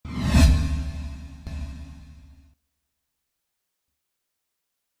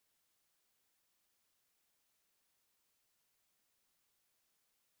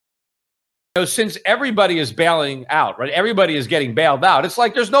Since everybody is bailing out, right? Everybody is getting bailed out. It's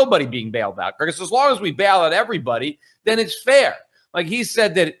like there's nobody being bailed out, because as long as we bail out everybody, then it's fair. Like he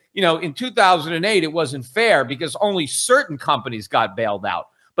said that, in 2008, it wasn't fair because only certain companies got bailed out.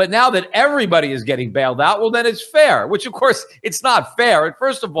 But now that everybody is getting bailed out, well, then it's fair, which of course it's not fair. And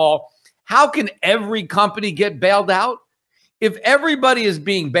first of all, how can every company get bailed out? If everybody is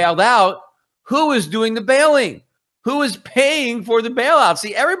being bailed out, who is doing the bailing? Who is paying for the bailout?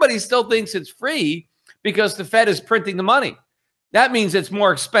 See, everybody still thinks it's free because the Fed is printing the money. That means it's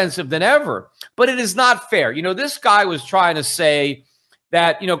more expensive than ever, but it is not fair. This guy was trying to say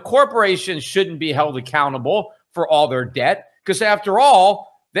that, corporations shouldn't be held accountable for all their debt because after all,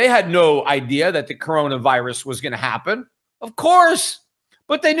 they had no idea that the coronavirus was going to happen. Of course,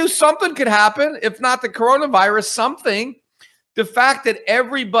 but they knew something could happen. If not the coronavirus, something. The fact that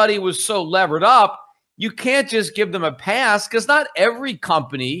everybody was so levered up, you can't just give them a pass because not every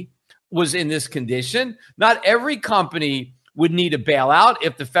company was in this condition. Not every company would need a bailout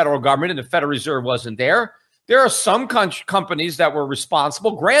if the federal government and the Federal Reserve wasn't there. There are some companies that were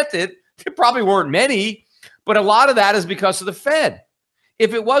responsible. Granted, there probably weren't many, but a lot of that is because of the Fed.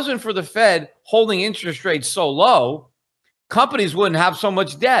 If it wasn't for the Fed holding interest rates so low, companies wouldn't have so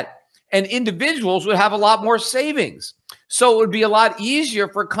much debt and individuals would have a lot more savings. So it would be a lot easier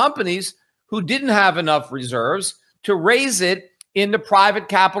for companies who didn't have enough reserves to raise it in the private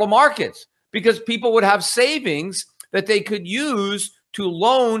capital markets because people would have savings that they could use to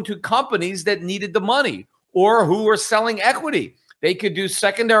loan to companies that needed the money or who were selling equity. They could do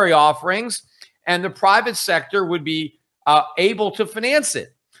secondary offerings and the private sector would be able to finance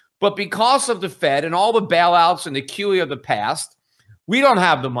it. But because of the Fed and all the bailouts and the QE of the past, we don't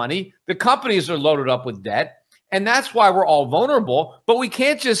have the money. The companies are loaded up with debt. And that's why we're all vulnerable. But we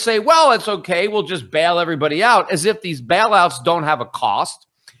can't just say, well, it's okay, we'll just bail everybody out, as if these bailouts don't have a cost,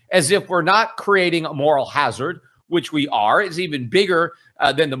 as if we're not creating a moral hazard, which we are. It's even bigger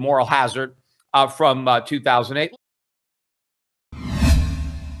than the moral hazard from 2008.